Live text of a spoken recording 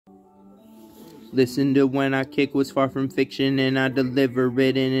Listen to when I kick was far from fiction, and I deliver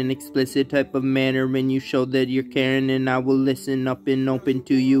it in an explicit type of manner, and you show that you're caring, and I will listen up and open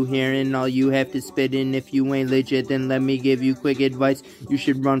to you hearing all you have to spit in. If you ain't legit, then let me give you quick advice. You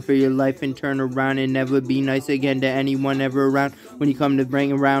should run for your life and turn around and never be nice again to anyone ever around. When you come to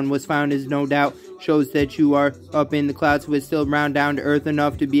bring around what's found is no doubt shows that you are up in the clouds, but still round down to earth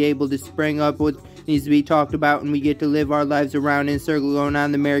enough to be able to spring up what needs to be talked about, and we get to live our lives around in a circle going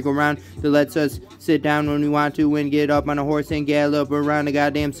on the merry-go-round that lets us sit down when we want to and get up on a horse and gallop around a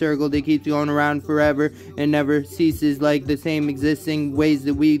goddamn circle that keeps going around forever and never ceases, like the same existing ways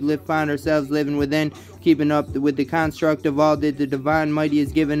that we find ourselves living within, keeping up with the construct of all that the Divine Mighty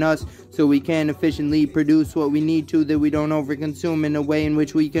has given us, so we can efficiently produce what we need to, that we don't overconsume, in a way in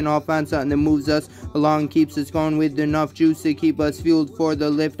which we can all find something that moves us along and keeps us going with enough juice to keep us fueled for the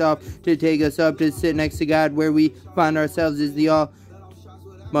lift off, to take us up to sit next to God, where we find ourselves as the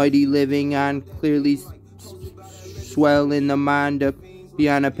Almighty living on, clearly swell in the mind of be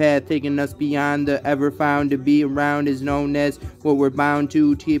on a path taking us beyond the ever found. To be around is known as what we're bound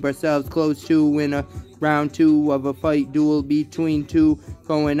to keep ourselves close to in a round two of a fight duel between two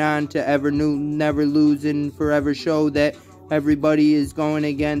going on, to ever new never lose and forever show that everybody is going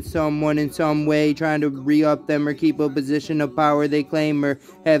against someone in some way, trying to re-up them or keep a position of power they claim, or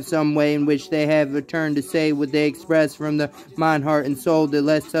have some way in which they have a turn to say what they express from the mind, heart, and soul, that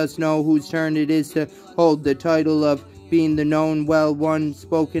lets us know whose turn it is to hold the title of being the known well one,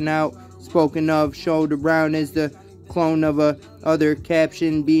 spoken out, spoken of, showed around as the clone of a other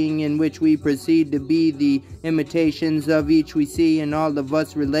caption being, in which we proceed to be the imitations of each we see, and all of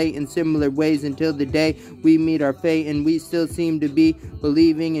us relate in similar ways until the day we meet our fate, and we still seem to be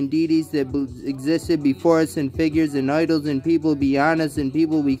believing in deities that existed before us, and figures and idols and people beyond us, and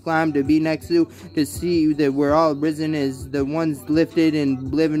people we climb to be next to see that we're all risen as the ones lifted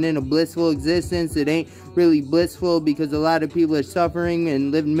and living in a blissful existence. It ain't really blissful because a lot of people are suffering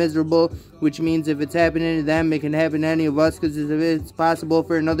and living miserable, which means if it's happening to them, it can happen to any of us, because if it's possible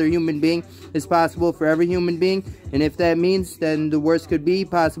for another human being, it's possible for every human being. And if that means, then the worst could be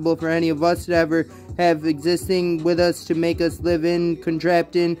possible for any of us to ever have existing with us, to make us live in,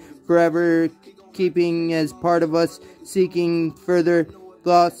 contract in, forever keeping as part of us, seeking further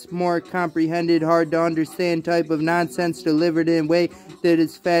lost, more comprehended, hard to understand type of nonsense delivered in a way that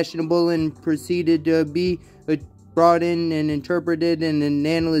is fashionable and proceeded to be brought in and interpreted in an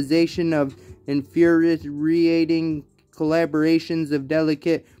analyzation of infuriating collaborations of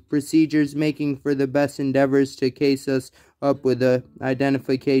delicate procedures, making for the best endeavors to case us up with a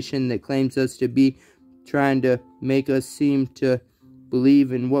identification that claims us to be trying to make us seem to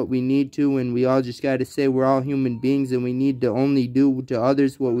believe in what we need to, and we all just got to say we're all human beings and we need to only do to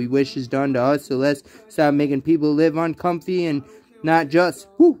others what we wish is done to us. So let's stop making people live uncomfy and not just.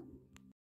 Woo!